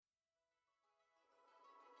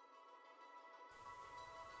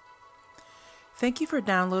Thank you for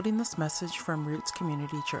downloading this message from Roots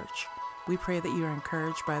Community Church. We pray that you are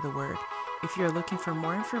encouraged by the word. If you are looking for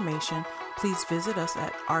more information, please visit us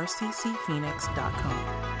at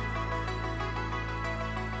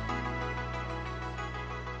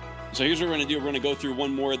rccphoenix.com. So here's what we're going to do. We're going to go through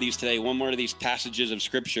one more of these today, one more of these passages of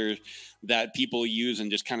scripture that people use and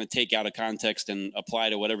just kind of take out of context and apply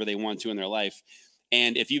to whatever they want to in their life.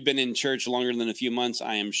 And if you've been in church longer than a few months,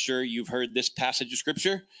 I am sure you've heard this passage of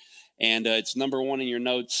scripture. And it's number one in your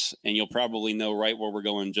notes, and you'll probably know right where we're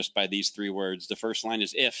going just by these three words. The first line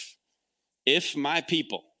is if. If my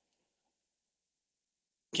people.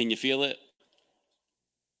 Can you feel it?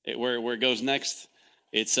 Where it goes next?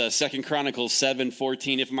 It's 2 Chronicles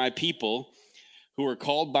 7:14. If my people who are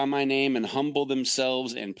called by my name and humble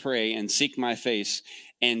themselves and pray and seek my face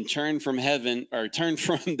and turn from heaven, or turn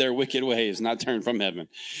from their wicked ways, not turn from heaven,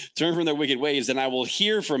 turn from their wicked ways, then I will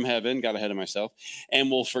hear from heaven, got ahead of myself,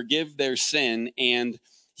 and will forgive their sin and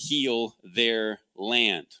heal their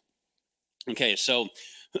land. Okay, so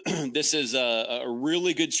this is a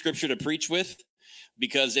really good scripture to preach with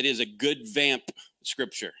because it is a good vamp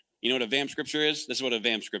scripture. You know what a vamp scripture is? This is what a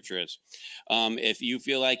vamp scripture is. If you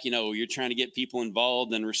feel like, you're trying to get people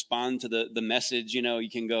involved and respond to the message, you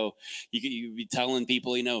can go, you be telling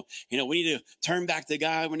people, we need to turn back to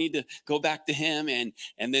God. We need to go back to him. And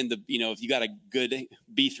then if you got a good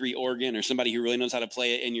B3 organ or somebody who really knows how to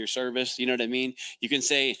play it in your service, you know what I mean? You can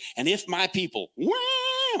say, and if my people,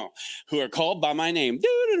 wow, who are called by my name,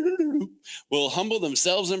 will humble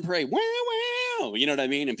themselves and pray, wow, you know what I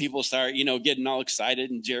mean? And people start, getting all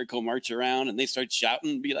excited and Jericho march around and they start shouting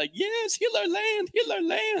and be like, yes, heal our land, heal our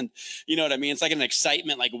land. You know what I mean? It's like an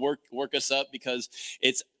excitement, like work us up because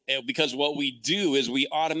what we do is we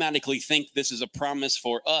automatically think this is a promise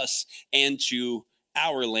for us and to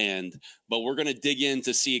our land. But we're going to dig in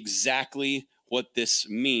to see exactly what this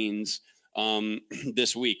means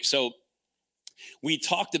this week. So we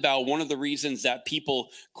talked about one of the reasons that people,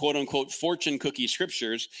 quote unquote, fortune cookie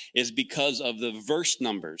scriptures is because of the verse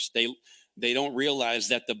numbers. They don't realize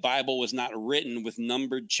that the Bible was not written with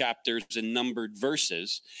numbered chapters and numbered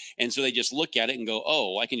verses. And so they just look at it and go,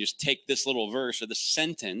 oh, I can just take this little verse or the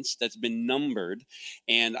sentence that's been numbered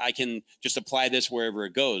and I can just apply this wherever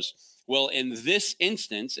it goes. Well, in this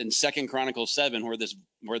instance, in 2 Chronicles 7, where this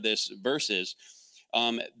verse is,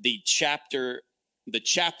 the chapter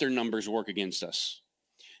numbers work against us,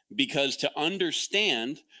 because to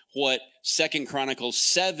understand what 2 Chronicles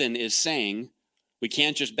 7 is saying, we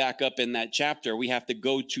can't just back up in that chapter. We have to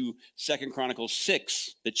go to 2 Chronicles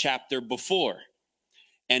 6, the chapter before,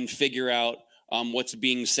 and figure out what's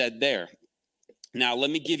being said there. Now,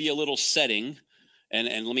 let me give you a little setting,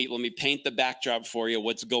 and let me paint the backdrop for you,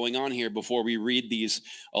 what's going on here before we read these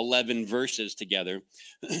 11 verses together.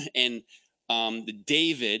 And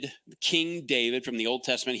King David from the Old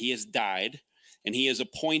Testament, he has died, and he has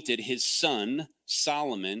appointed his son,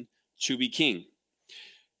 Solomon, to be king.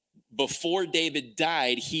 Before David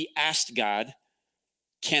died, he asked God,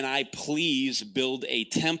 can I please build a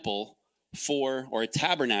temple or a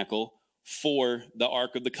tabernacle for the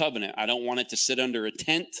Ark of the Covenant? I don't want it to sit under a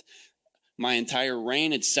tent. My entire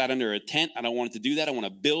reign, it sat under a tent. I don't want it to do that. I want to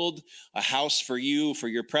build a house for you, for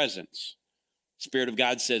your presence. Spirit of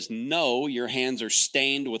God says, no, your hands are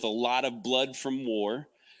stained with a lot of blood from war,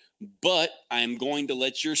 but I am going to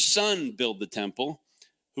let your son build the temple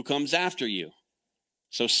who comes after you.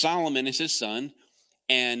 So Solomon is his son,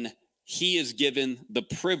 and he is given the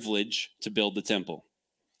privilege to build the temple.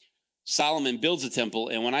 Solomon builds a temple,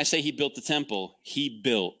 and when I say he built the temple, he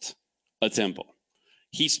built a temple.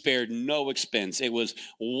 He spared no expense. It was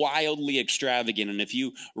wildly extravagant. And if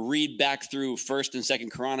you read back through 1st and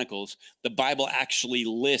 2nd Chronicles, the Bible actually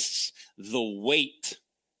lists the weight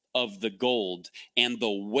of the gold and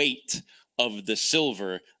the weight of the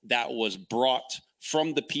silver that was brought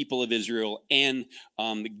from the people of Israel and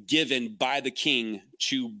given by the king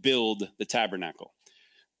to build the tabernacle.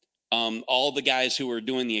 All the guys who were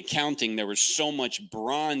doing the accounting, there was so much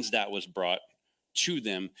bronze that was brought to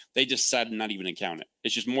them, they just decided not even to count it.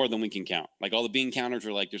 It's just more than we can count. Like all the bean counters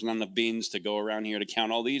were like, there's not enough beans to go around here to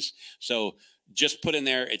count all these. So just put in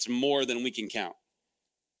there, it's more than we can count.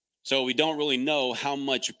 So we don't really know how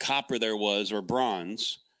much copper there was or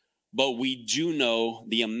bronze, but we do know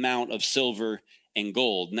the amount of silver and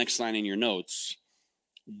gold. Next line in your notes.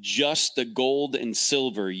 Just the gold and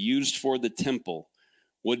silver used for the temple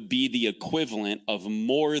would be the equivalent of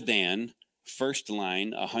more than, first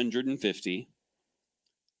line, 150,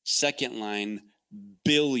 second line,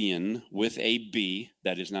 billion with a B.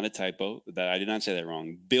 That is not a typo. That I did not say that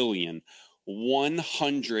wrong. Billion.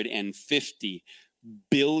 $150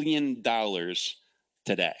 billion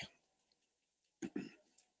today.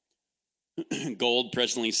 Gold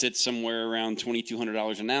presently sits somewhere around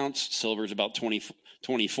 $2,200 an ounce. Silver is about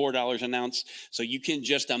 $24 an ounce. So you can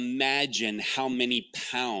just imagine how many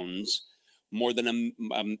pounds, more than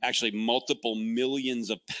actually multiple millions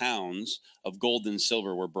of pounds of gold and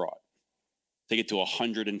silver were brought to get to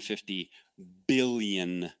 $150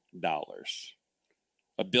 billion.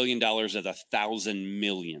 $1 billion is 1,000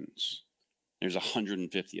 millions. There's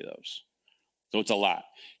 150 of those. So it's a lot.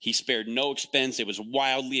 He spared no expense. It was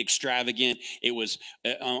wildly extravagant. It was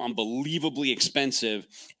unbelievably expensive.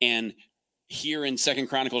 And here in 2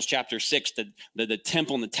 Chronicles chapter 6, the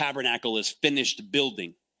temple and the tabernacle is finished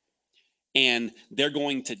building. And they're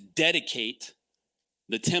going to dedicate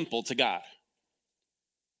the temple to God.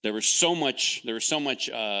 There was so much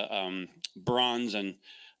bronze, and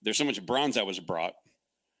there's so much bronze that was brought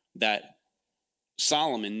that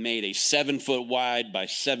Solomon made a 7 foot wide by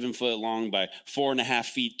 7 foot long by 4.5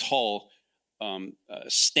 feet tall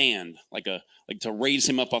stand, like to raise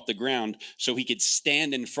him up off the ground, so he could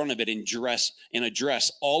stand in front of it and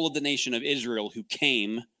address all of the nation of Israel who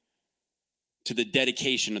came to the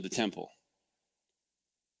dedication of the temple.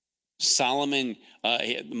 Solomon,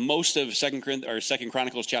 most of 2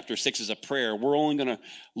 Chronicles chapter 6 is a prayer. We're only going to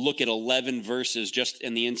look at 11 verses just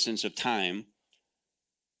in the instance of time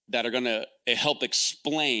that are going to help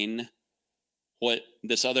explain what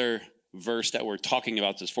this other verse that we're talking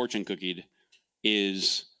about, this fortune cookie,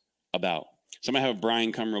 is about. So I'm going to have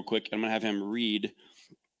Brian come real quick. I'm going to have him read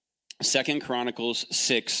 2 Chronicles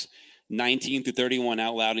 6, 19 through 31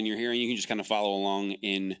 out loud in your hearing. You can just kind of follow along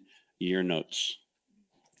in your notes.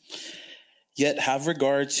 Yet have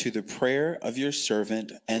regard to the prayer of your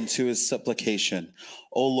servant and to his supplication,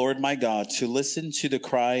 O Lord my God, to listen to the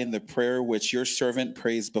cry and the prayer which your servant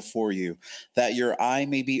prays before you, that your eye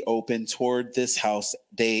may be open toward this house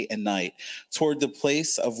day and night, toward the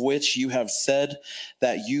place of which you have said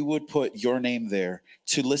that you would put your name there,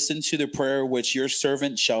 to listen to the prayer which your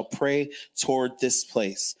servant shall pray toward this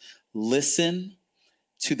place. Listen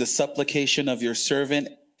to the supplication of your servant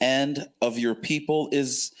and of your people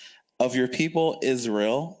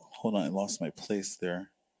Israel. Hold on, I lost my place there.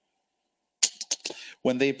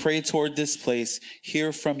 When they pray toward this place,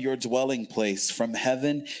 hear from your dwelling place, from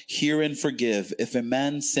heaven, hear and forgive. If a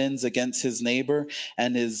man sins against his neighbor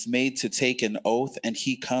and is made to take an oath, and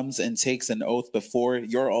he comes and takes an oath before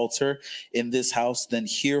your altar in this house, then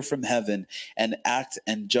hear from heaven and act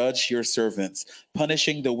and judge your servants,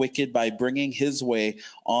 punishing the wicked by bringing his way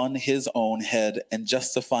on his own head and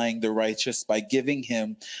justifying the righteous by giving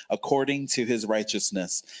him according to his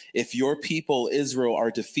righteousness. If your people Israel are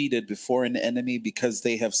defeated before an enemy because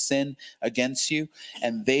they have sinned against you,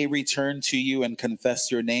 and they return to you and confess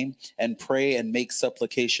your name and pray and make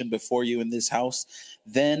supplication before you in this house,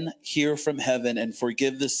 then hear from heaven and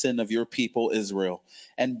forgive the sin of your people Israel,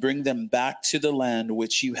 and bring them back to the land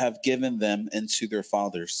which you have given them and to their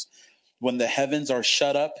fathers. When the heavens are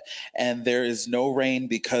shut up and there is no rain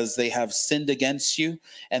because they have sinned against you,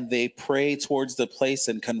 and they pray towards the place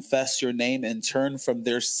and confess your name and turn from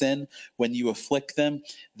their sin when you afflict them,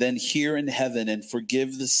 then hear in heaven and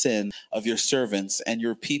forgive the sin of your servants and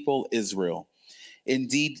your people Israel.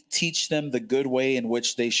 Indeed, teach them the good way in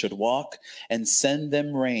which they should walk, and send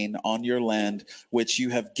them rain on your land, which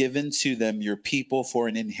you have given to them, your people, for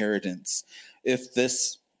an inheritance.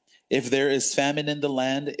 If there is famine in the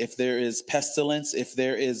land, if there is pestilence, if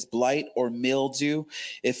there is blight or mildew,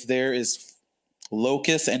 if there is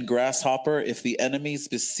locust and grasshopper, if the enemies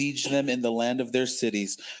besiege them in the land of their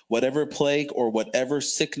cities, whatever plague or whatever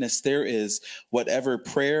sickness there is, whatever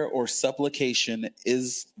prayer or supplication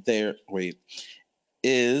is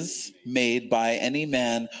made by any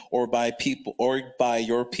man or by people or by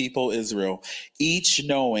your people Israel, each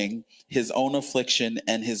knowing his own affliction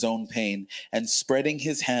and his own pain, and spreading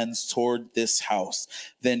his hands toward this house,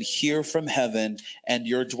 then hear from heaven and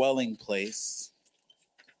your dwelling place,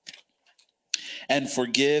 and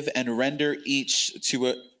forgive and render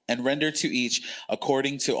to each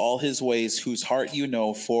according to all his ways, whose heart you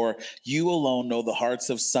know, for you alone know the hearts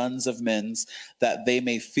of sons of men, that they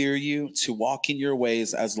may fear you, to walk in your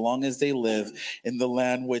ways as long as they live in the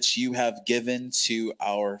land which you have given to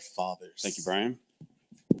our fathers. Thank you, Brian.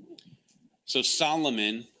 So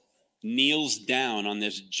Solomon kneels down on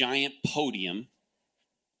this giant podium,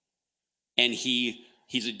 and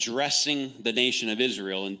he's addressing the nation of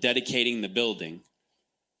Israel and dedicating the building.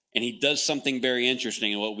 And he does something very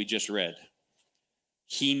interesting in what we just read.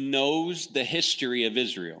 He knows the history of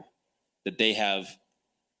Israel, that they have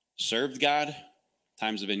served God,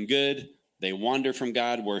 times have been good, they wander from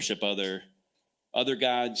God, worship other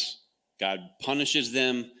gods, God punishes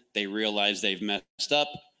them, they realize they've messed up,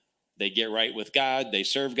 They get right with God. They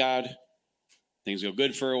serve God. Things go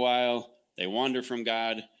good for a while. They wander from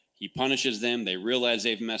God. He punishes them. They realize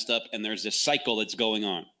they've messed up. And there's this cycle that's going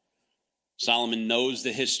on. Solomon knows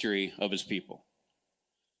the history of his people.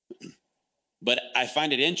 But I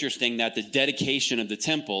find it interesting that the dedication of the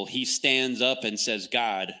temple, he stands up and says,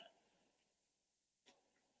 God,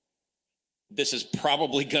 this is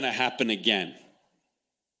probably going to happen again.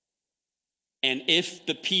 And if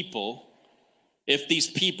these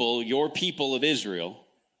people, your people of Israel,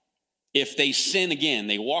 if they sin again,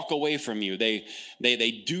 they walk away from you,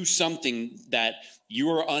 they do something that you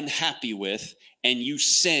are unhappy with, and you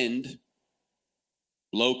send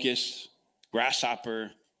locust,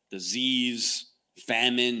 grasshopper, disease,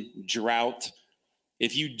 famine, drought.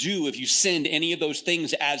 If you send any of those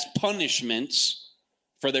things as punishments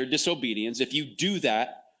for their disobedience, if you do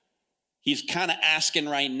that, he's kind of asking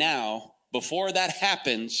right now, before that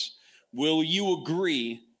happens, will you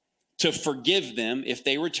agree to forgive them if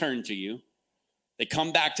they return to you? They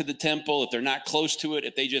come back to the temple, if they're not close to it,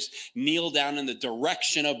 if they just kneel down in the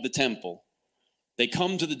direction of the temple. They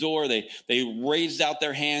come to the door, they raise out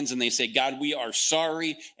their hands and they say, God, we are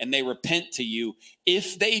sorry, and they repent to you.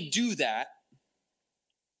 If they do that,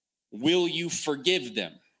 will you forgive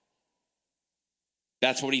them?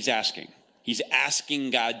 That's what he's asking. He's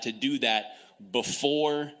asking God to do that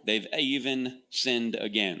before they've even sinned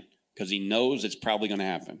again, because he knows it's probably going to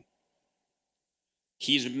happen.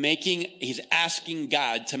 He's asking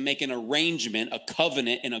God to make an arrangement, a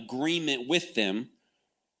covenant, an agreement with them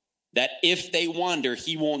that if they wander,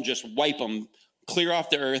 he won't just wipe them clear off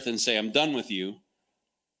the earth and say, I'm done with you.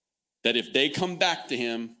 That if they come back to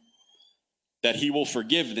him, that he will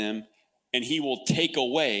forgive them and he will take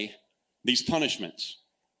away these punishments.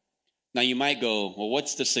 Now you might go, well,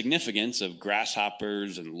 what's the significance of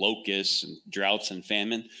grasshoppers and locusts and droughts and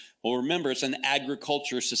famine? Well, remember, it's an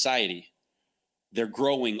agriculture society. They're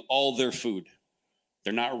growing all their food.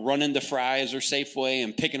 They're not running to Fry's or Safeway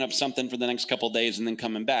and picking up something for the next couple of days and then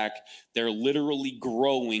coming back. They're literally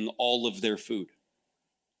growing all of their food.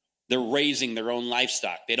 They're raising their own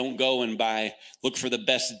livestock. They don't go and look for the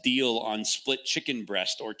best deal on split chicken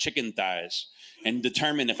breast or chicken thighs and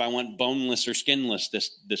determine if I want boneless or skinless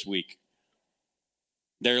this week.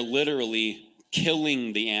 They're literally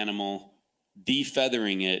killing the animal,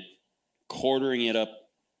 defeathering it, quartering it up,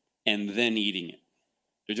 and then eating it.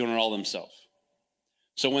 They're doing it all themselves.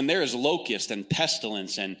 So when there is locust and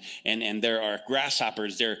pestilence and there are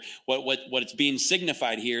grasshoppers, what it's being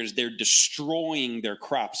signified here is they're destroying their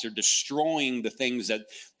crops. They're destroying the things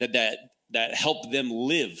that help them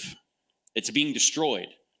live. It's being destroyed.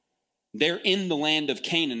 They're in the land of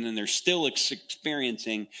Canaan and they're still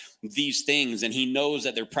experiencing these things. And he knows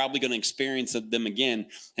that they're probably going to experience them again.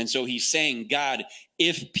 And so he's saying, God,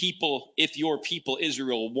 if your people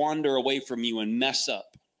Israel wander away from you and mess up,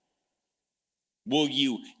 will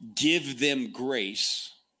you give them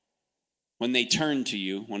grace when they turn to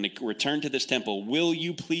you, when they return to this temple? Will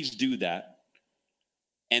you please do that?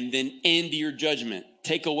 And then end your judgment.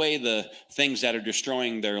 Take away the things that are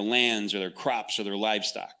destroying their lands or their crops or their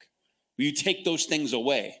livestock. Will you take those things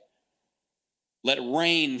away? Let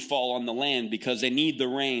rain fall on the land because they need the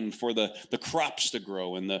rain for the crops to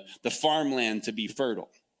grow and the farmland to be fertile.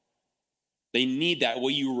 They need that. Will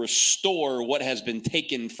you restore what has been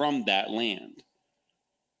taken from that land?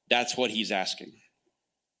 That's what he's asking.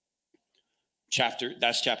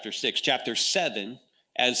 That's chapter 6. Chapter 7,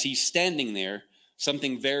 as he's standing there,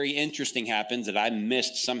 something very interesting happens that I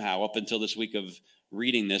missed somehow up until this week of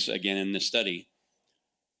reading this again in this study,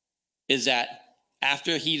 is that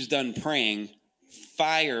after he's done praying,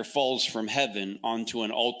 fire falls from heaven onto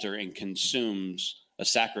an altar and consumes a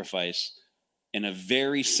sacrifice in a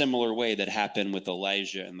very similar way that happened with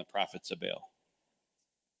Elijah and the prophets of Baal.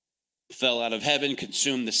 Fell out of heaven,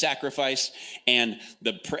 consumed the sacrifice, and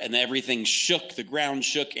everything shook, the ground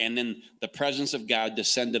shook, and then the presence of God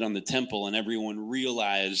descended on the temple, and everyone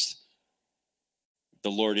realized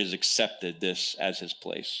the Lord has accepted this as his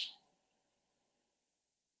place.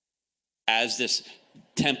 As this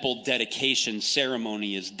temple dedication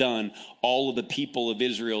ceremony is done, all of the people of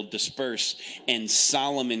Israel disperse, and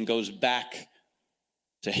Solomon goes back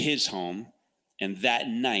to his home, and that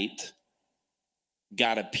night,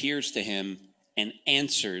 God appears to him and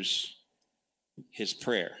answers his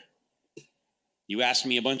prayer. You asked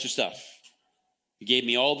me a bunch of stuff. You gave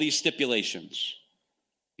me all these stipulations,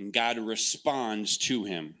 and God responds to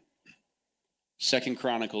him. 2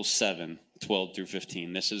 Chronicles 7, 12 through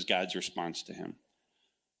 15. This is God's response to him.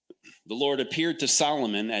 The Lord appeared to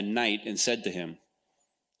Solomon at night and said to him,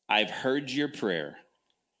 I've heard your prayer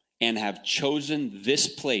and have chosen this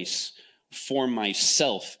place for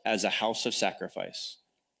myself as a house of sacrifice.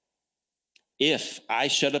 If I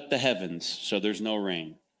shut up the heavens so there's no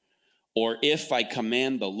rain, or if I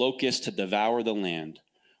command the locust to devour the land,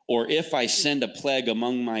 or if I send a plague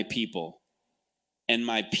among my people, and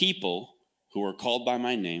my people who are called by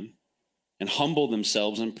my name, and humble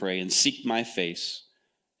themselves and pray and seek my face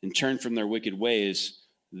and turn from their wicked ways,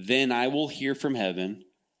 then I will hear from heaven,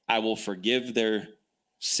 I will forgive their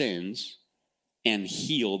sins and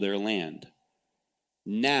heal their land.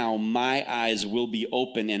 Now my eyes will be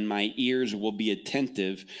open and my ears will be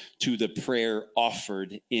attentive to the prayer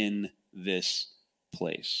offered in this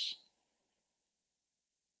place.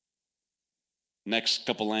 Next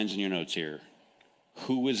couple lines in your notes here.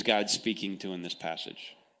 Who is God speaking to in this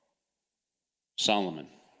passage? Solomon.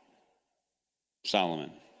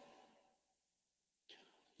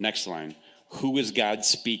 Next line. Who is God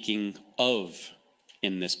speaking of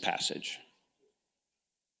in this passage?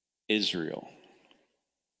 Israel.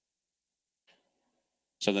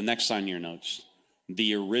 So the next line in your notes.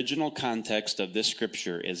 The original context of this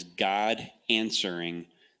scripture is God answering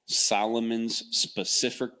Solomon's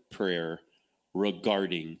specific prayer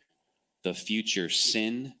regarding the future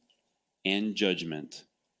sin and judgment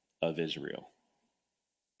of Israel.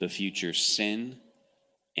 The future sin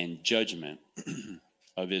and judgment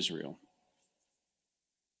of Israel.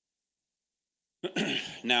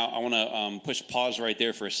 Now, I want to push pause right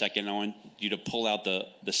there for a second. I want you to pull out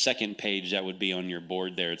the second page that would be on your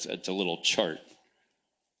board there. It's a little chart.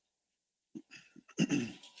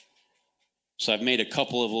 So I've made a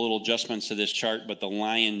couple of little adjustments to this chart, but the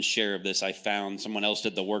lion's share of this I found. Someone else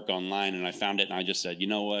did the work online, and I found it, and I just said, you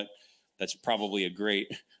know what? That's probably a great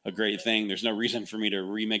thing. There's no reason for me to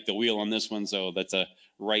remake the wheel on this one, so that's a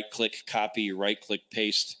right-click copy, right-click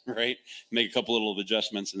paste, right? Make a couple little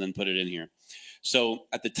adjustments and then put it in here. So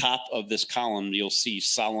at the top of this column, you'll see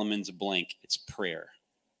Solomon's blank. It's prayer.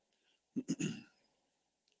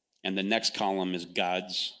 And the next column is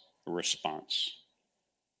God's response.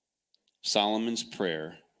 Solomon's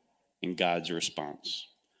prayer and God's response.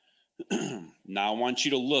 Now I want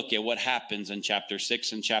you to look at what happens in chapter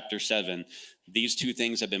 6 and chapter 7. These two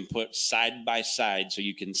things have been put side by side so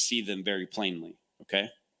you can see them very plainly, okay?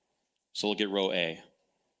 So look at row A.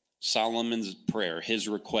 Solomon's prayer, his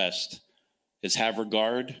request is, have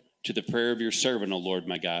regard to the prayer of your servant, O Lord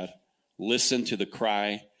my God. Listen to the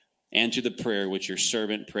cry and to the prayer which your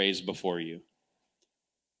servant prays before you.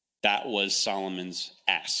 That was Solomon's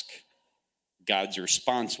ask. God's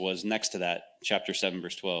response was, next to that, chapter 7,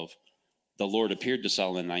 verse 12. The Lord appeared to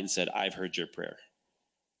Solomon at night and said, I've heard your prayer.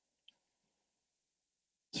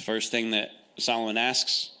 The first thing that Solomon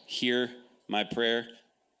asks, hear my prayer.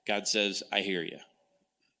 God says, I hear you.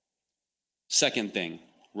 Second thing,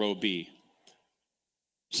 row B.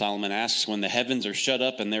 Solomon asks, when the heavens are shut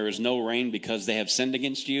up and there is no rain because they have sinned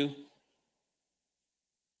against you,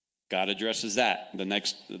 God addresses that. The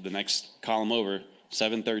next column over,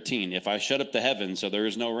 7:13. If I shut up the heavens so there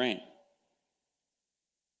is no rain.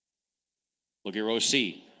 Look at row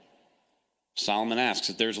C. Solomon asks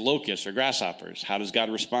if there's locusts or grasshoppers. How does God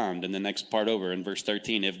respond? In the next part over in verse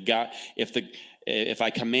 13, if I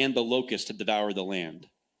command the locust to devour the land.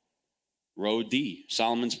 Row D,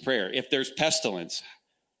 Solomon's prayer. If there's pestilence,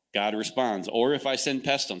 God responds. Or if I send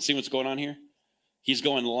pestilence. See what's going on here? He's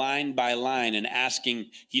going line by line and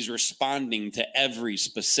asking, he's responding to every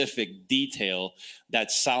specific detail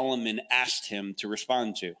that Solomon asked him to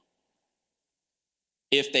respond to.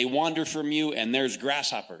 If they wander from you and there's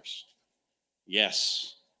grasshoppers,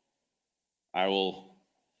 yes, I will,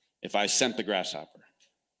 if I sent the grasshopper.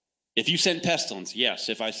 If you sent pestilence, yes,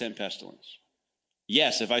 if I sent pestilence.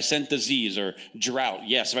 Yes, if I sent disease or drought,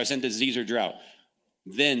 yes, if I sent disease or drought.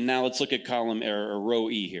 Then now let's look at column or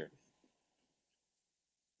row E here.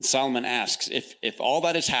 Solomon asks, if all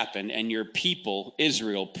that has happened and your people,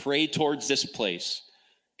 Israel, pray towards this place,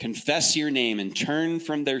 confess your name and turn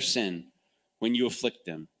from their sin when you afflict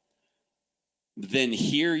them, then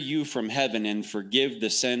hear you from heaven and forgive the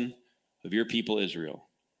sin of your people, Israel.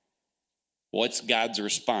 What's God's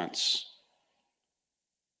response?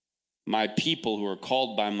 My people who are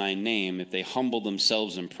called by my name, if they humble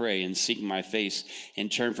themselves and pray and seek my face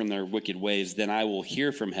and turn from their wicked ways, then I will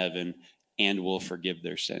hear from heaven and will forgive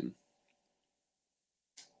their sin.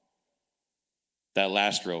 That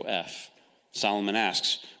last row, F, Solomon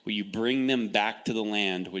asks, will you bring them back to the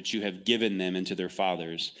land which you have given them and to their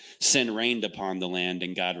fathers? Sin reigned upon the land,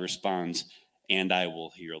 and God responds, and I will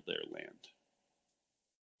heal their land.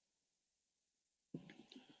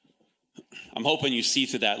 I'm hoping you see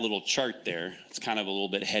through that little chart there. It's kind of a little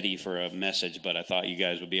bit heady for a message, but I thought you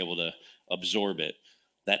guys would be able to absorb it.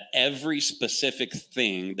 that every specific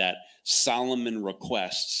thing that Solomon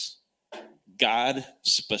requests, God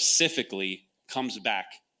specifically comes back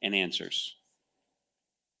and answers.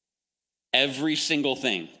 Every single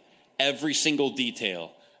thing, every single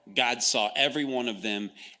detail, God saw every one of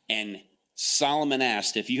them. And Solomon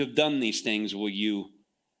asked, if you have done these things, will you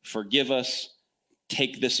forgive us?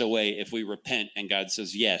 Take this away if we repent? And God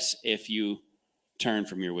says, yes, if you turn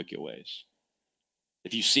from your wicked ways.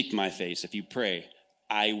 If you seek my face, if you pray,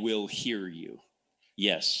 I will hear you.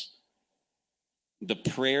 Yes. The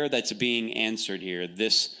prayer that's being answered here,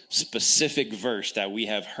 this specific verse that we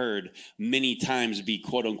have heard many times be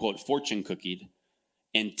quote unquote fortune cookied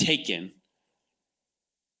and taken,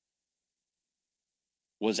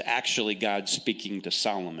 was actually God speaking to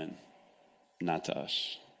Solomon, not to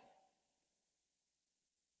us.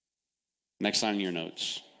 Next line in your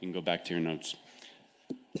notes. You can go back to your notes.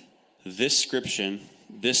 This scripture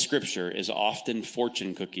is often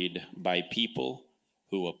fortune cookied by people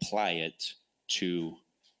who apply it to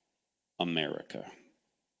America.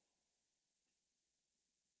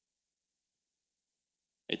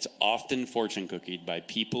 It's often fortune cookied by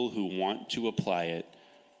people who want to apply it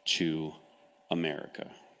to America.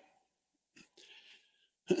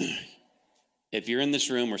 If you're in this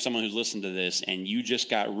room or someone who's listened to this and you just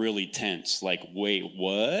got really tense, like, wait,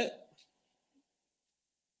 what?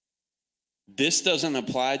 This doesn't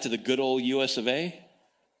apply to the good old US of A?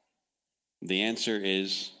 The answer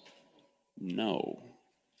is no.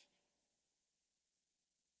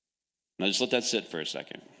 Now just let that sit for a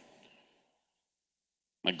second.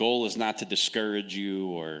 My goal is not to discourage you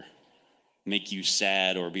or make you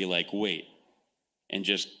sad or be like, wait, and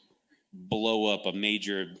just blow up a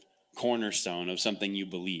major cornerstone of something you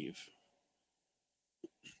believe.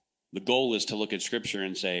 The goal is to look at Scripture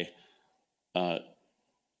and say,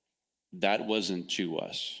 that wasn't to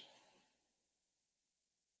us.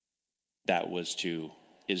 That was to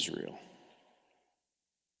Israel.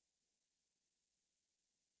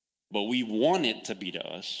 But we want it to be to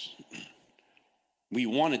us. We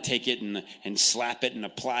want to take it and slap it and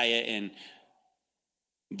apply it.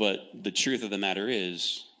 But the truth of the matter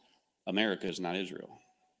is, America is not Israel.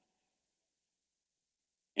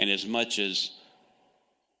 And as much as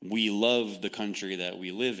we love the country that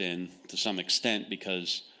we live in to some extent,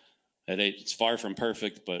 because it's far from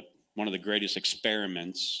perfect, but one of the greatest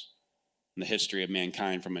experiments in the history of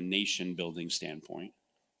mankind from a nation building standpoint.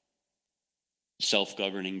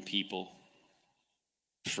 Self-governing people,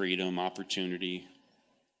 freedom, opportunity.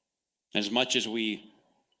 As much as we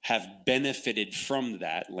have benefited from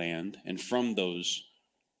that land and from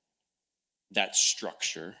that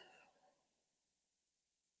structure,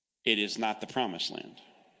 it is not the promised land.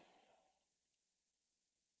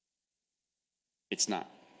 It's not.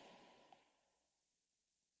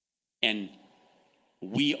 And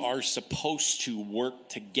we are supposed to work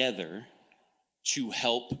together to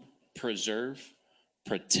help preserve,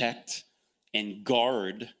 protect, and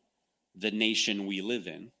guard the nation we live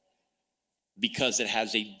in, because it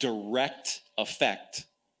has a direct effect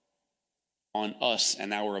on us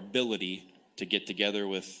and our ability to get together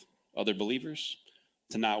with other believers,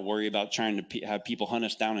 to not worry about trying to have people hunt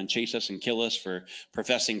us down and chase us and kill us for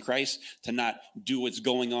professing Christ, to not do what's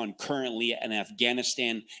going on currently in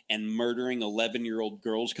Afghanistan and murdering 11-year-old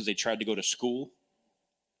girls because they tried to go to school.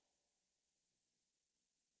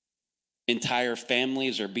 Entire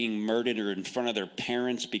families are being murdered or in front of their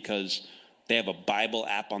parents because they have a Bible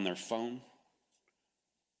app on their phone.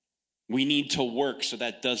 We need to work so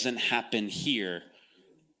that doesn't happen here.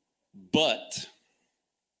 But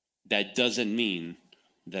that doesn't mean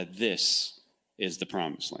that this is the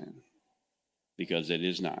promised land, because it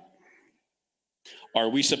is not. Are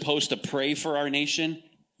we supposed to pray for our nation?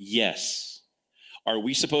 Yes. Are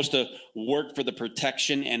we supposed to work for the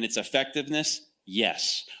protection and its effectiveness?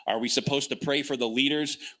 Yes. Are we supposed to pray for the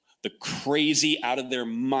leaders, the crazy, out of their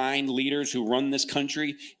mind leaders who run this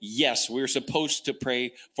country? Yes, we're supposed to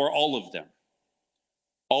pray for all of them.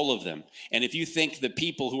 All of them. And if you think the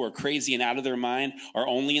people who are crazy and out of their mind are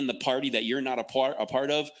only in the party that you're not a part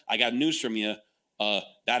of, I got news from you.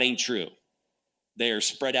 That ain't true. They are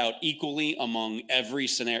spread out equally among every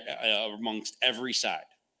scenario, amongst every side.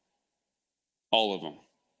 All of them.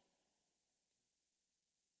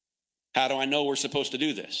 How do I know we're supposed to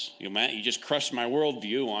do this? Matt, you just crushed my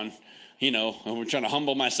worldview on, we're trying to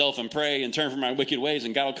humble myself and pray and turn from my wicked ways,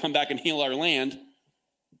 and God will come back and heal our land.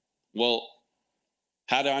 Well,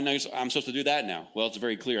 how do I know I'm supposed to do that now? Well, it's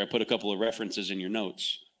very clear. I put a couple of references in your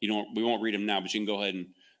notes. We won't read them now, but you can go ahead and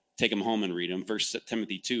take them home and read them. 1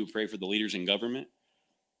 Timothy 2, pray for the leaders in government.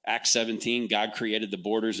 Acts 17, God created the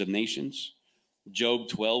borders of nations. Job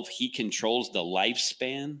 12, he controls the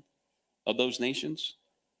lifespan of those nations.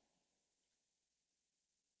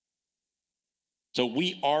 So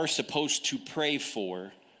we are supposed to pray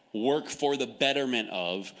for, work for the betterment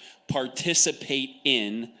of, participate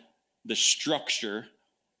in the structure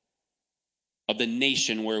of the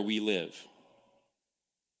nation where we live.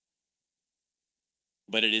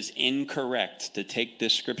 But it is incorrect to take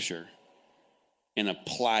this scripture and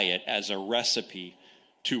apply it as a recipe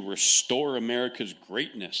to restore America's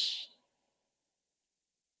greatness.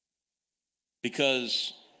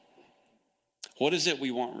 Because what is it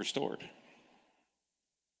we want restored?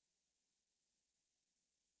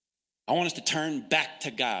 I want us to turn back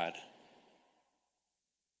to God.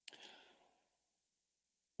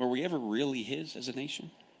 Were we ever really his as a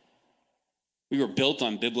nation? We were built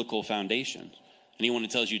on biblical foundations. Anyone who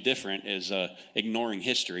tells you different is ignoring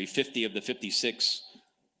history. 50 of the 56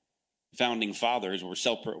 founding fathers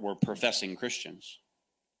were professing Christians.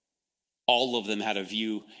 All of them had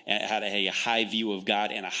a high view of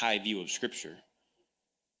God and a high view of Scripture.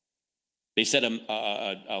 They said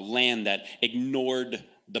a land that ignored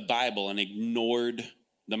the Bible and ignored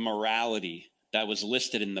the morality that was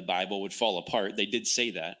listed in the Bible would fall apart. They did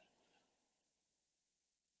say that.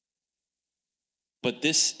 But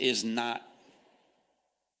this is not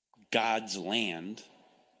God's land.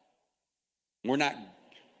 We're not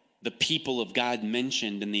the people of God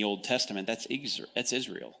mentioned in the Old Testament. That's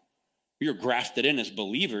Israel. We are grafted in as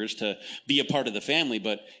believers to be a part of the family,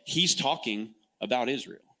 but he's talking about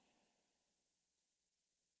Israel.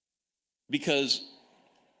 Because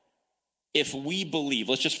if we believe,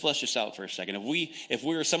 let's just flesh this out for a second. If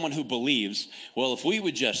we're someone who believes, well, if we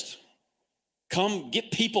would just come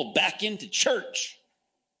get people back into church.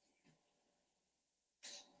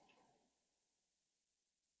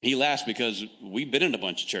 He laughs because we've been in a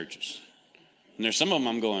bunch of churches. And there's some of them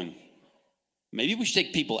I'm going, maybe we should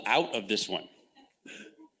take people out of this one.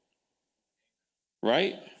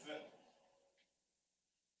 Right?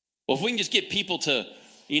 Well, if we can just get people to,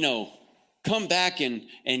 come back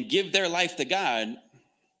and give their life to God,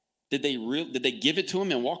 did they give it to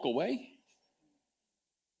him and walk away?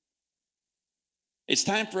 It's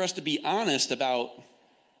time for us to be honest about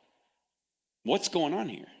what's going on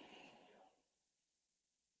here.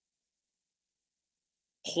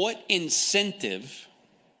 What incentive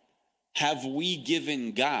have we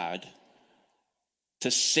given God to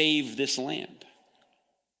save this land?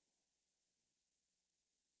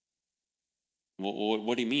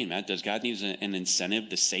 What do you mean, Matt? Does God need an incentive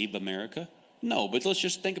to save America? No, but let's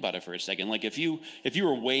just think about it for a second. Like if you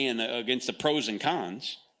were weighing against the pros and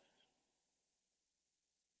cons,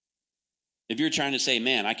 if you're trying to say,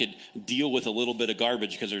 man, I could deal with a little bit of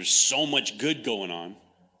garbage because there's so much good going on,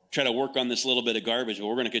 try to work on this little bit of garbage, but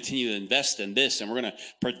we're going to continue to invest in this and we're going to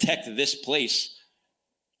protect this place.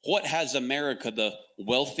 What has America, the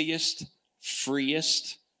wealthiest,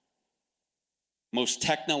 freest, most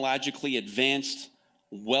technologically advanced,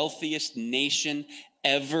 wealthiest nation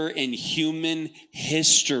ever in human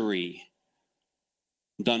history,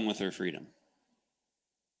 done with her freedom?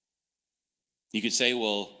 You could say,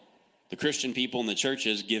 well, the Christian people and the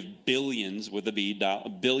churches give billions, with a B,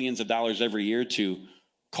 billions of dollars every year to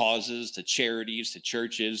causes, to charities, to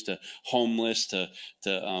churches, to homeless, to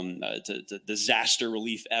disaster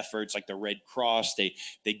relief efforts like the Red Cross. They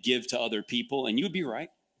give to other people, and you would be right.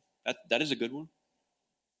 That is a good one.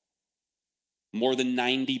 More than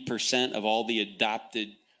 90% of all the adopted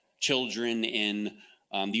children in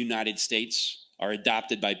the United States are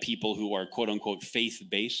adopted by people who are quote unquote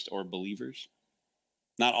faith-based or believers.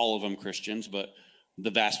 Not all of them Christians, but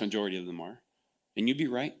the vast majority of them are. And you'd be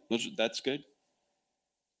right. That's good.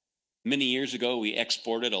 Many years ago, we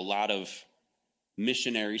exported a lot of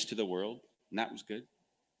missionaries to the world, and that was good.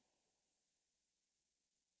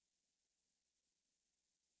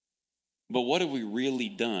 But what have we really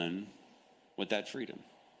done with that freedom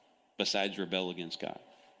besides rebel against God?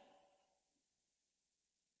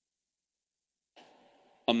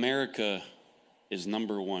 America is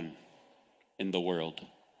number one in the world.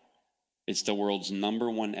 It's the world's number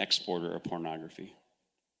one exporter of pornography.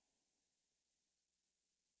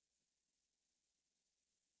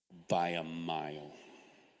 By a mile.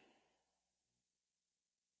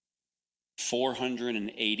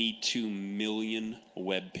 482 million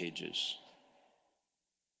web pages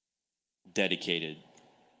dedicated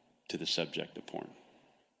to the subject of porn.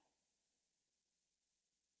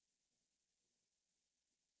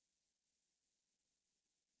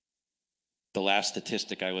 The last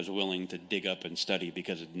statistic I was willing to dig up and study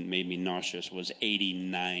because it made me nauseous was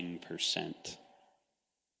 89%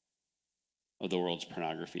 of the world's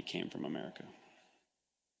pornography came from America.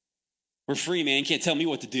 We're free, man. You can't tell me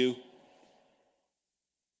what to do.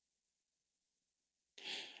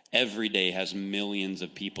 Every day has millions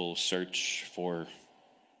of people search for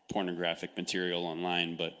pornographic material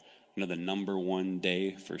online, but you know the number one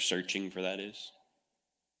day for searching for that is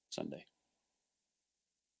Sunday.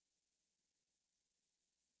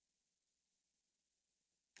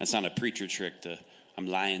 That's not a preacher trick to, I'm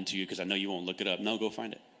lying to you because I know you won't look it up. No, go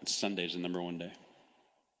find it. Sunday's the number one day.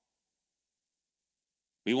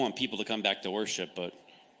 We want people to come back to worship, but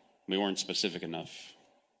we weren't specific enough.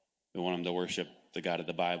 We want them to worship the God of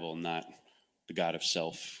the Bible, not the God of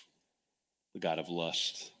self, the God of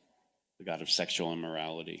lust, the God of sexual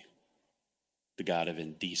immorality, the God of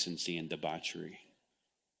indecency and debauchery.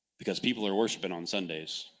 Because people are worshiping on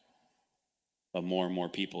Sundays, but more and more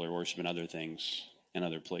people are worshiping other things in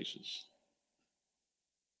other places.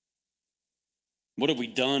 What have we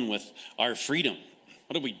done with our freedom?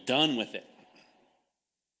 What have we done with it?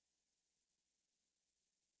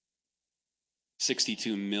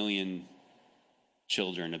 62 million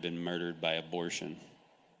children have been murdered by abortion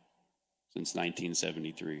since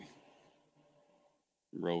 1973.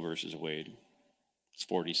 Roe versus Wade. It's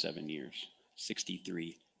 47 years.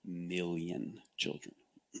 63 million children.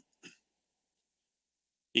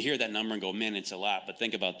 You hear that number and go, man, it's a lot. But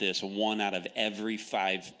think about this. 1 out of every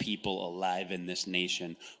 5 people alive in this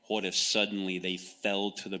nation, what if suddenly they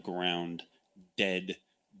fell to the ground, dead,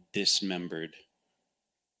 dismembered,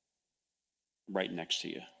 right next to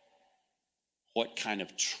you? What kind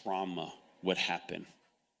of trauma would happen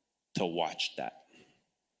to watch that?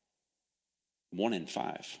 1 in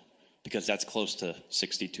 5, because that's close to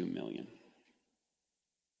 62 million.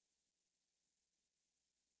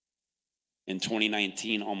 In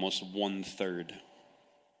 2019, almost 1/3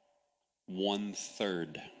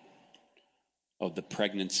 of the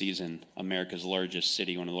pregnancies in America's largest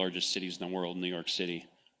city, one of the largest cities in the world, New York City,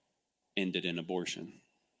 ended in abortion.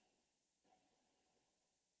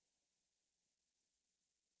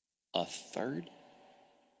 A third?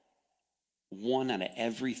 1 out of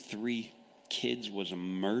every 3 kids was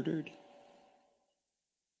murdered.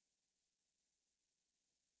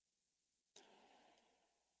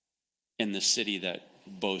 In the city that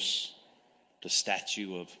boasts the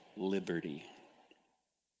Statue of Liberty,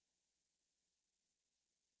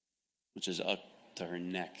 which is up to her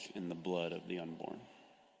neck in the blood of the unborn.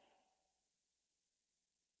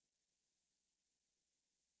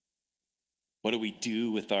 What do we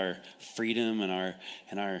do with our freedom and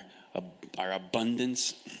our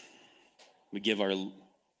abundance? We give our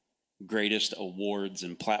greatest awards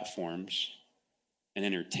and platforms and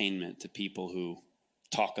entertainment to people who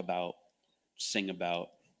talk about, sing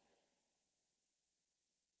about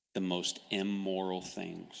the most immoral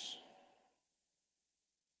things.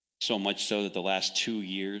 So much so that the last 2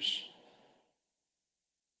 years,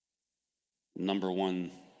 number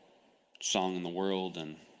one song in the world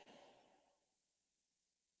and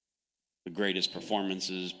the greatest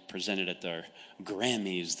performances presented at their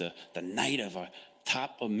Grammys, the night of a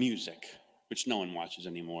top of music, which no one watches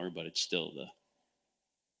anymore, but it's still the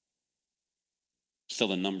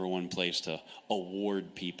number one place to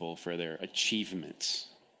award people for their achievements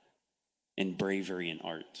in bravery and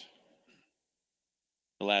art.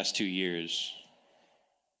 The last 2 years,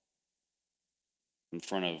 in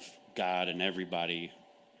front of God and everybody,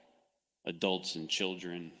 adults and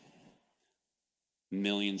children,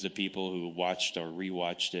 millions of people who watched or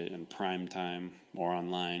rewatched it in prime time or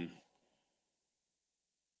online,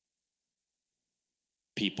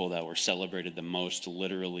 people that were celebrated the most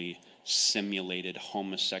literally simulated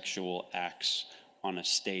homosexual acts on a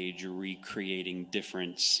stage, recreating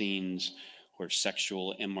different scenes where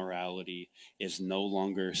sexual immorality is no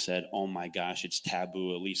longer said, oh my gosh, it's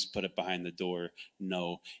taboo, at least put it behind the door.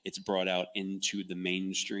 No, it's brought out into the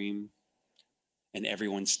mainstream, and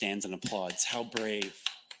everyone stands and applauds. How brave.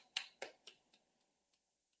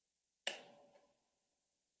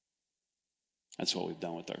 That's what we've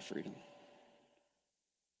done with our freedom.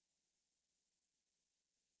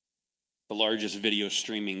 The largest video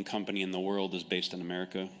streaming company in the world is based in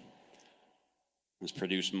America. Has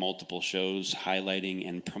produced multiple shows highlighting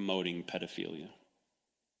and promoting pedophilia.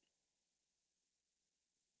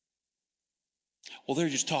 Well, they're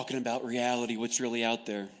just talking about reality, what's really out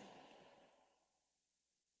there.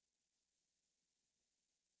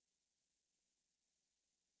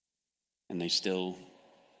 And they still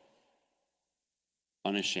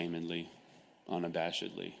unashamedly,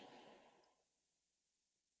 unabashedly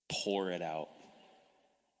pour it out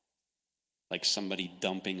like somebody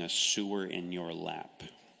dumping a sewer in your lap.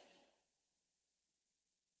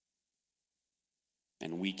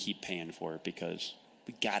 And we keep paying for it because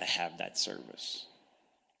we got to have that service.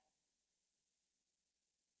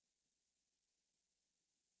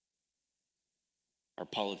 Our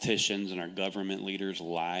politicians and our government leaders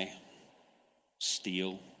lie,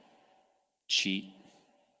 steal, cheat,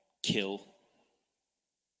 kill.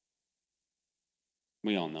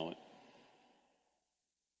 We all know it.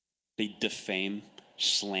 They defame,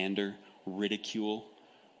 slander, ridicule,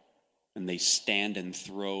 and they stand and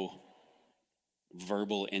throw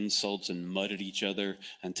verbal insults and mud at each other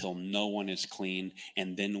until no one is clean,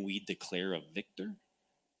 and then we declare a victor?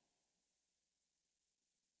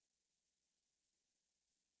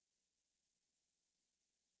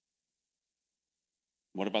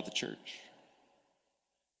 What about the church?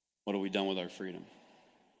 What have we done with our freedom?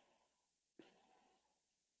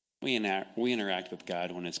 We interact with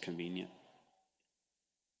God when it's convenient.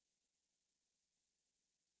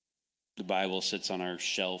 The Bible sits on our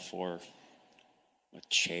shelf or a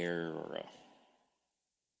chair or a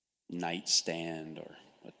nightstand or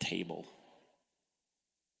a table.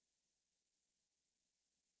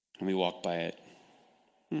 And we walk by it.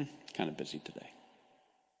 Kind of busy today.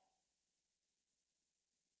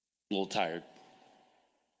 A little tired.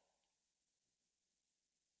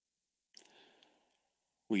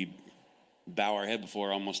 We bow our head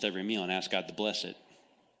before almost every meal and ask God to bless it.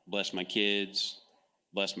 Bless my kids,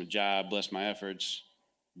 bless my job, bless my efforts,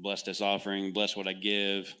 bless this offering, bless what I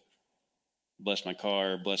give, bless my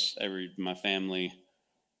car, bless my family,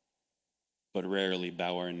 but rarely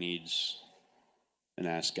bow our knees and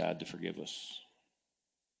ask God to forgive us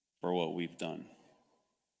for what we've done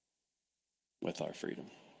with our freedom.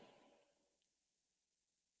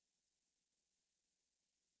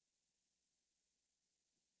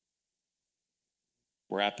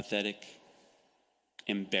 We're apathetic,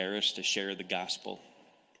 embarrassed to share the gospel,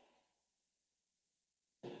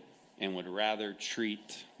 and would rather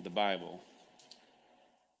treat the Bible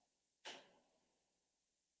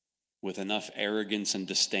with enough arrogance and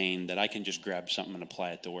disdain that I can just grab something and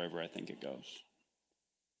apply it to wherever I think it goes.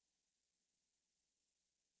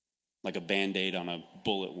 Like a Band-Aid on a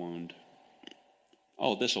bullet wound.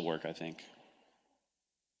 Oh, this will work, I think.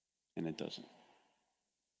 And it doesn't.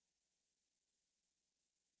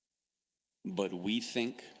 But we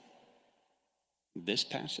think this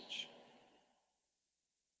passage,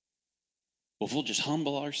 well, if we'll just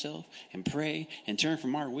humble ourselves and pray and turn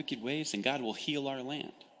from our wicked ways, then God will heal our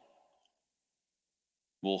land.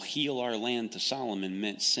 We'll heal our land to Solomon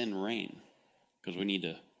meant send rain because we need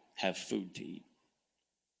to have food to eat.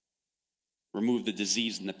 Remove the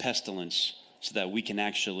disease and the pestilence so that we can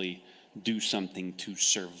actually do something to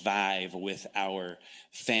survive with our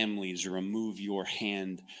families. Remove your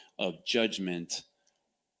hand of judgment.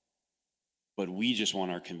 But we just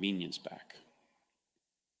want our convenience back.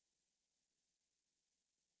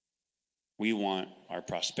 We want our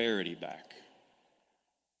prosperity back.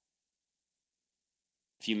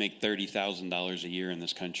 If you make $30,000 a year in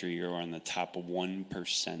this country, you're on the top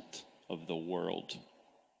 1% of the world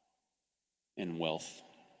in wealth.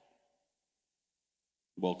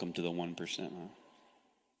 Welcome to the 1%, huh?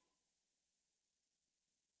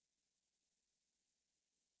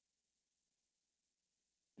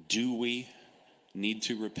 Do we need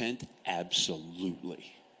to repent? Absolutely.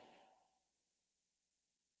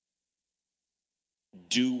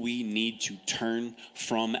 Do we need to turn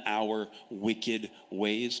from our wicked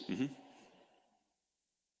ways?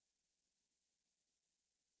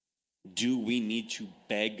 Do we need to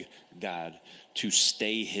beg God to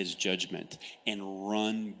stay his judgment and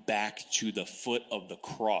run back to the foot of the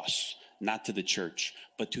cross, not to the church,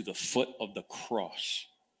 but to the foot of the cross,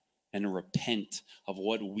 and repent of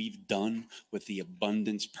what we've done with the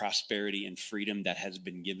abundance, prosperity, and freedom that has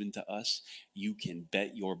been given to us? You can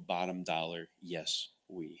bet your bottom dollar, yes,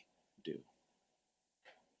 we do.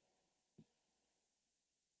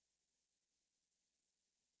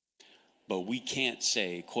 But we can't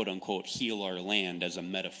say, quote unquote, heal our land as a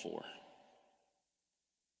metaphor.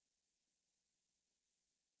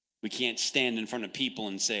 We can't stand in front of people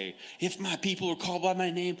and say, if my people are called by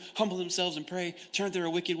my name, humble themselves and pray, turn their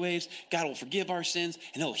wicked ways, God will forgive our sins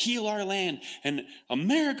and he'll heal our land and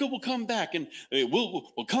America will come back and we'll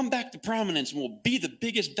come back to prominence and we'll be the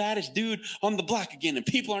biggest, baddest dude on the block again and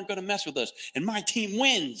people aren't going to mess with us and my team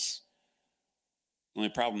wins. The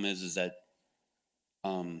only problem is that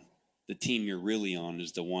the team you're really on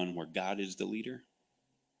is the one where God is the leader.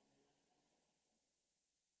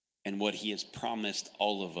 And what he has promised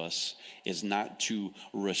all of us is not to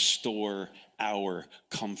restore our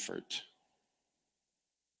comfort,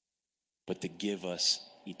 but to give us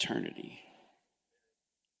eternity.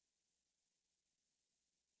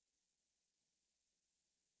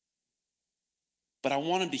 But I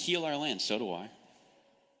want him to heal our land, so do I.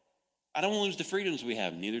 I don't want to lose the freedoms we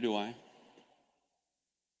have, neither do I.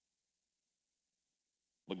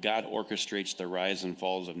 But God orchestrates the rise and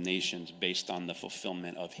falls of nations based on the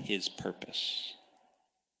fulfillment of his purpose.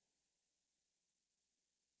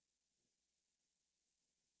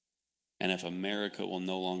 And if America will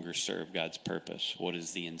no longer serve God's purpose, what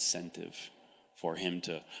is the incentive for him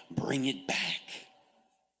to bring it back?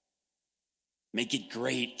 Make it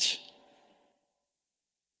great.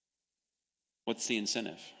 What's the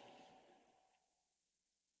incentive?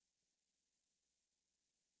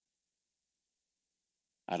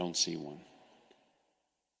 I don't see one.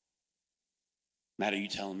 Matt, are you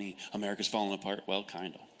telling me America's falling apart? Well,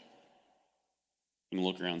 kind of. You can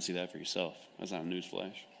look around and see that for yourself. That's not a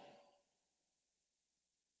newsflash.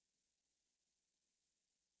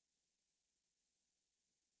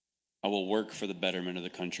 I will work for the betterment of the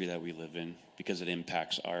country that we live in because it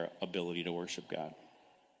impacts our ability to worship God.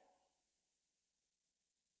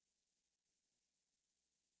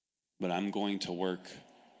 But I'm going to work.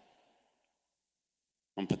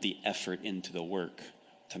 I'm going to put the effort into the work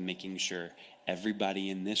to making sure everybody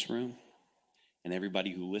in this room and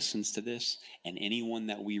everybody who listens to this and anyone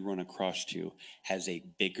that we run across to has a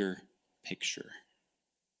bigger picture.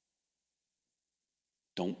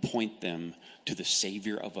 Don't point them to the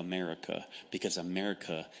Savior of America because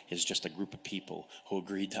America is just a group of people who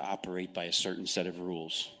agreed to operate by a certain set of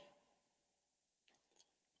rules.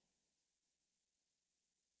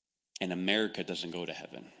 And America doesn't go to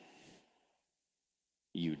heaven.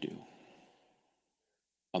 You do.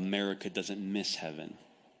 America doesn't miss heaven.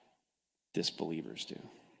 Disbelievers do.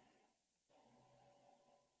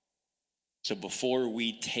 So before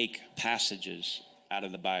we take passages out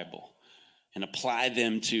of the Bible and apply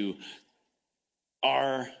them to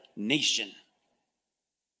our nation,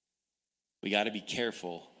 we got to be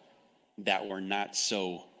careful that we're not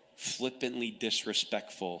so flippantly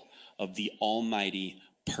disrespectful of the almighty,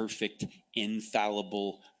 perfect,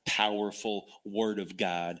 infallible, powerful word of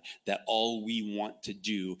God that all we want to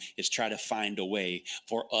do is try to find a way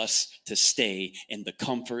for us to stay in the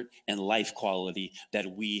comfort and life quality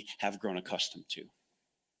that we have grown accustomed to.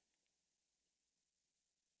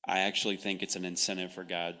 I actually think it's an incentive for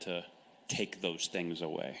God to take those things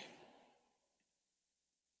away.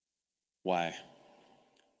 Why?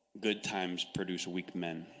 Good times produce weak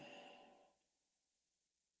men.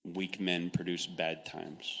 Weak men produce bad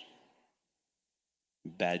times.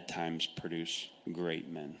 Bad times produce great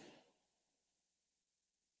men.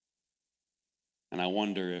 And I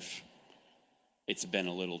wonder if it's been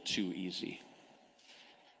a little too easy.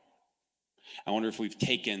 I wonder if we've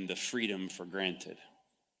taken the freedom for granted.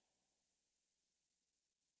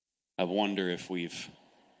 I wonder if we've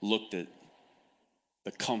looked at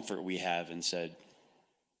the comfort we have and said,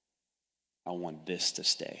 I want this to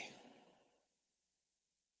stay.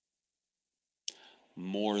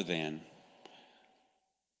 More than,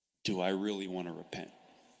 do I really want to repent?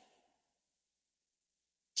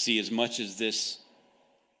 See, as much as this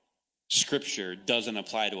scripture doesn't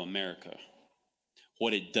apply to America,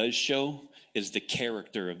 what it does show is the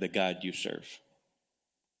character of the God you serve.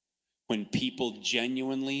 When people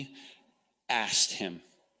genuinely asked him,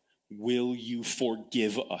 will you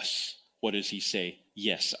forgive us? What does he say?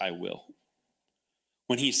 Yes, I will.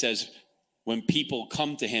 When he says, when people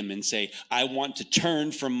come to him and say, I want to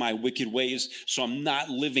turn from my wicked ways, so I'm not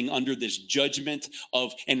living under this judgment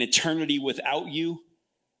of an eternity without you,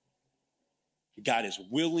 God is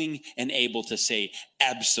willing and able to say,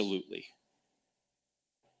 absolutely.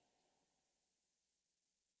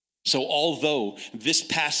 So although this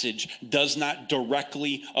passage does not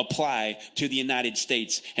directly apply to the United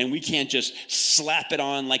States, and we can't just slap it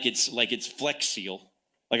on like it's Flex Seal,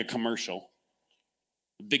 like a commercial,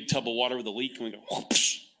 a big tub of water with a leak, and we go,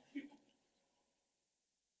 whoosh.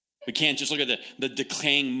 We can't just look at the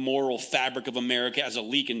decaying moral fabric of America as a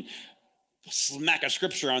leak and smack a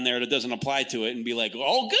scripture on there that doesn't apply to it and be like,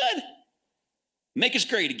 oh, good. Make us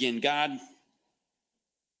great again, God.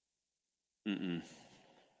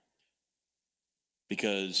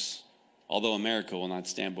 Because although America will not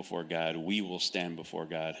stand before God, we will stand before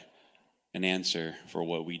God and answer for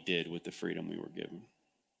what we did with the freedom we were given.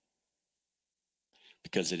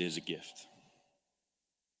 Because it is a gift.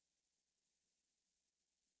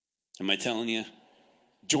 Am I telling you,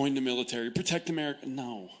 join the military, protect America?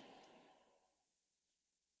 No.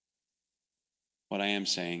 What I am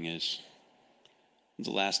saying is,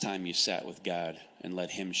 the last time you sat with God and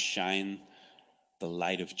let him shine the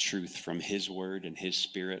light of truth from his word and his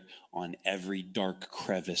spirit on every dark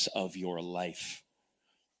crevice of your life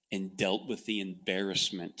and dealt with the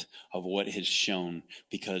embarrassment of what has shown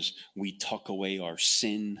because we tuck away our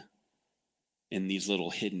sin in these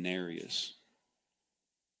little hidden areas.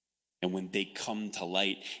 And when they come to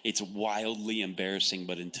light, it's wildly embarrassing,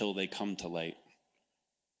 but until they come to light,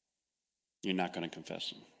 you're not going to confess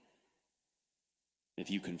them. If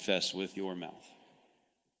you confess with your mouth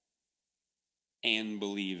and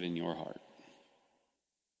believe in your heart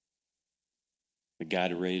that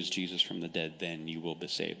God raised Jesus from the dead, then you will be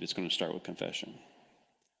saved. It's going to start with confession.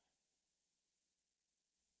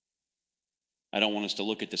 I don't want us to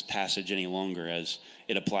look at this passage any longer as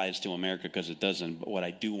it applies to America, because it doesn't. But what I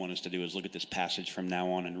do want us to do is look at this passage from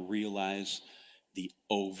now on and realize the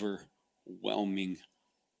overwhelming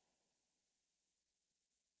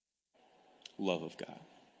love of God.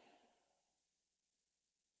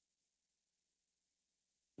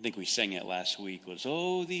 I think we sang it last week, was,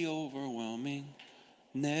 oh, the overwhelming,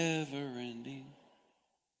 never-ending,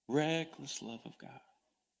 reckless love of God.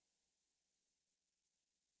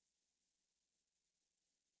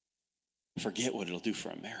 Forget what it'll do for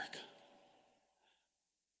America.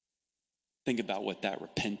 Think about what that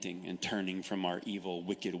repenting and turning from our evil,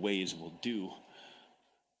 wicked ways will do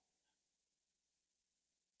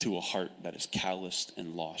to a heart that is calloused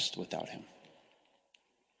and lost without him.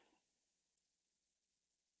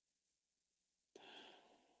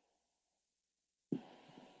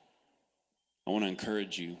 I want to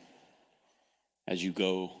encourage you as you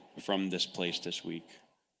go from this place this week,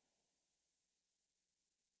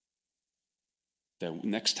 that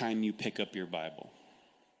next time you pick up your Bible,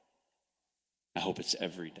 I hope it's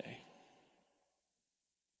every day.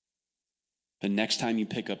 The next time you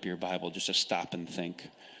pick up your Bible, just to stop and think,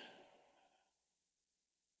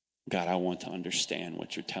 God, I want to understand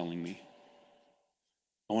what you're telling me.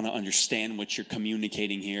 I want to understand what you're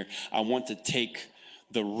communicating here. I want to take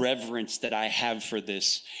the reverence that I have for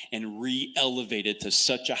this and re-elevate it to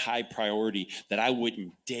such a high priority that I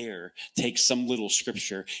wouldn't dare take some little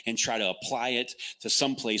scripture and try to apply it to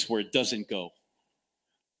some place where it doesn't go.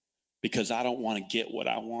 Because I don't want to get what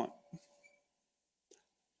I want.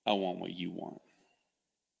 I want what you want.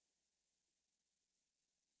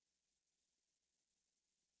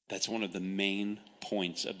 That's one of the main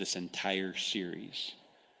points of this entire series,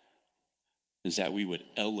 is that we would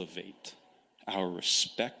elevate our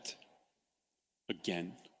respect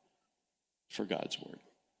again for God's word.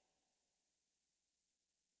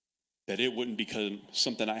 That it wouldn't become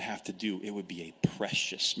something I have to do. It would be a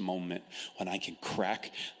precious moment when I can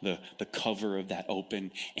crack the cover of that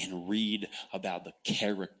open and read about the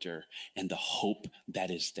character and the hope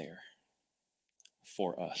that is there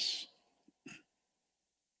for us.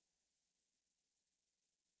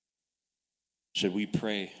 Should we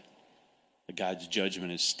pray that God's judgment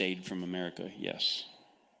has stayed from America? Yes.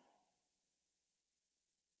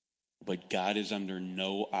 But God is under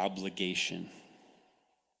no obligation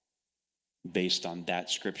based on that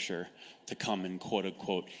scripture to come and quote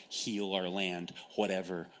unquote heal our land,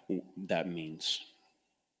 whatever that means.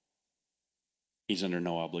 He's under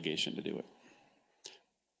no obligation to do it.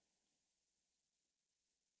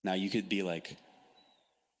 Now you could be like,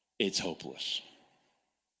 it's hopeless.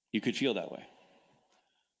 You could feel that way.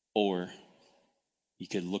 Or you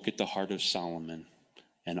could look at the heart of Solomon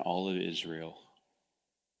and all of Israel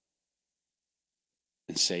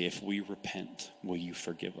and say, if we repent, will you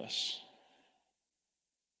forgive us?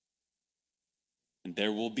 And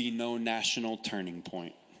there will be no national turning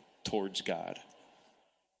point towards God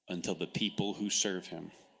until the people who serve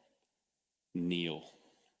him kneel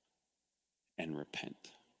and repent.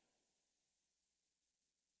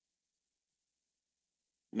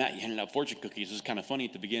 Matt, you handed out fortune cookies. This is kind of funny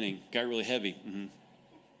at the beginning. Got really heavy. Mm-hmm.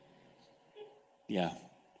 Yeah.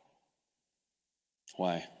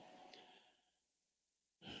 Why?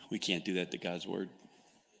 We can't do that to God's word.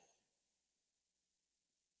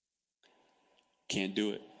 Can't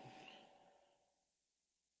do it.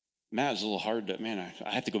 Matt, it's a little hard to,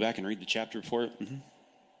 I have to go back and read the chapter before it. Mm-hmm.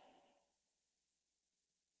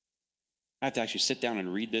 I have to actually sit down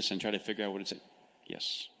and read this and try to figure out what it's saying.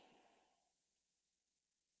 Yes.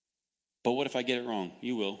 But what if I get it wrong?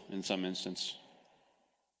 You will in some instance.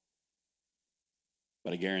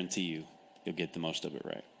 But I guarantee you, you'll get the most of it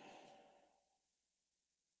right.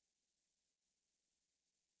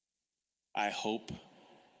 I hope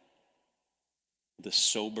the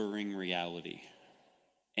sobering reality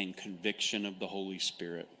and conviction of the Holy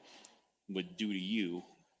Spirit would do to you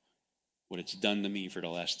what it's done to me for the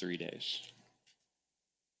last 3 days.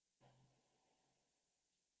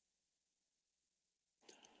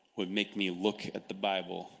 Would make me look at the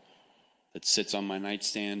Bible that sits on my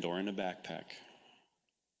nightstand or in a backpack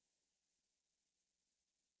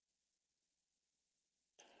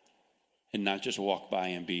and not just walk by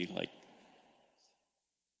and be like,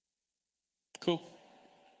 cool.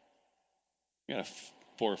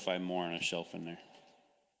 4 or 5 more on a shelf in there.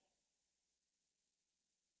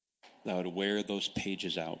 That I would wear those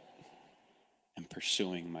pages out and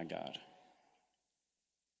pursuing my God.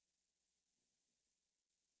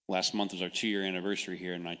 Last month was our 2-year anniversary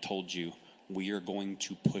here, and I told you, we are going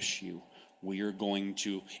to push you. We are going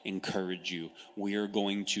to encourage you. We are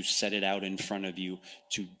going to set it out in front of you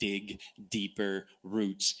to dig deeper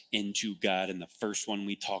roots into God. And the first one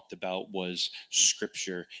we talked about was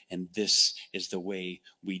Scripture. And this is the way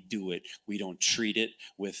we do it. We don't treat it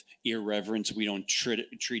with irreverence. We don't treat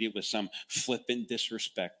it with some flippant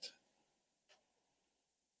disrespect.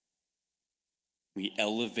 We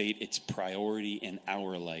elevate its priority in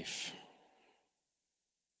our life.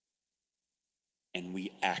 And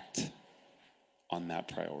we act on that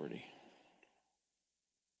priority.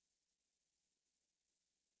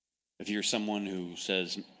 If you're someone who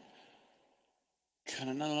says, kind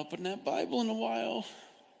of not open that Bible in a while,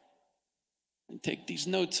 and take these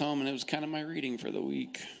notes home, and it was kind of my reading for the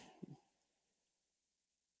week.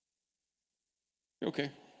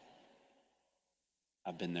 Okay.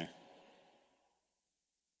 I've been there.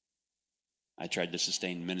 I tried to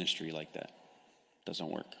sustain ministry like that.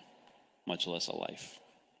 Doesn't work, much less a life.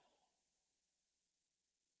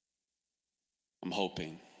 I'm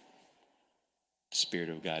hoping the Spirit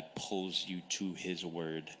of God pulls you to His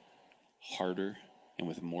Word harder and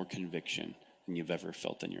with more conviction than you've ever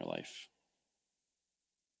felt in your life.